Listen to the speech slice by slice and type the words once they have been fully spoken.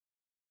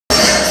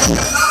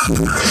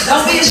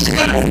Don't be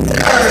ashamed.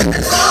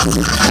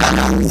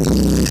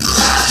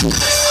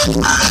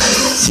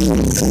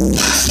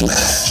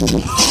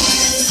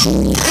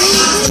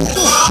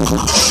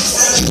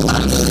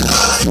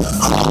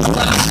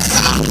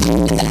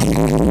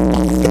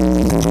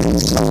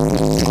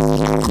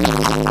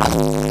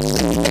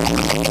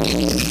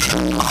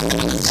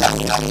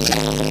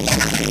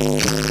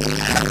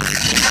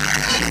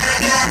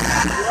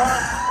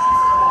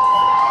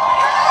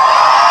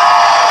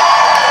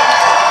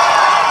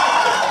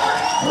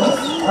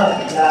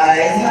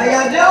 Guys, how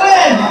y'all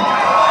doing?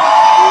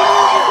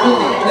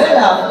 Really good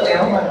out there.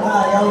 Oh my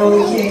God, y'all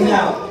really came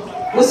out.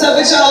 What's up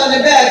with y'all in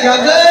the back?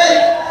 Y'all good?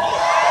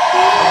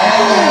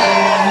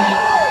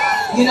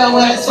 Hey. You know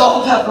what,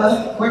 Salt and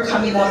Pepper, we're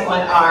coming up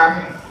on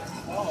our,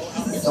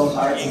 this is so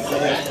hard to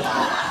say,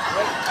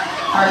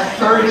 our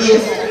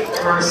 30th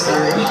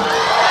anniversary.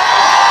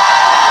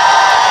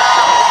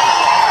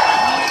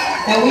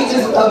 And we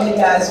just love you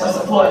guys for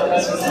supporting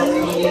us for so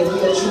many years. We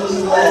are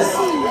truly blessed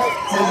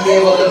to be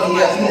able to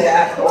be up here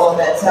after all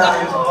that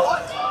time.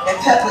 And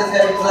Peppa's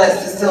very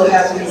blessed to still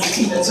have these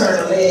Tina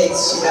Turner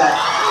legs she got.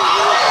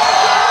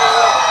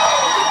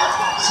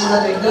 She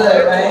looking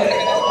good, right?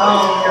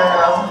 Oh,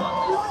 girl.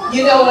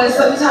 You know what,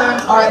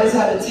 sometimes artists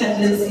have a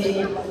tendency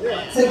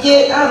to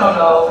get, I don't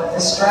know,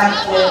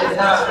 distracted and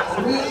not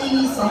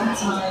really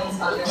sometimes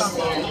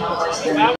understand how much they're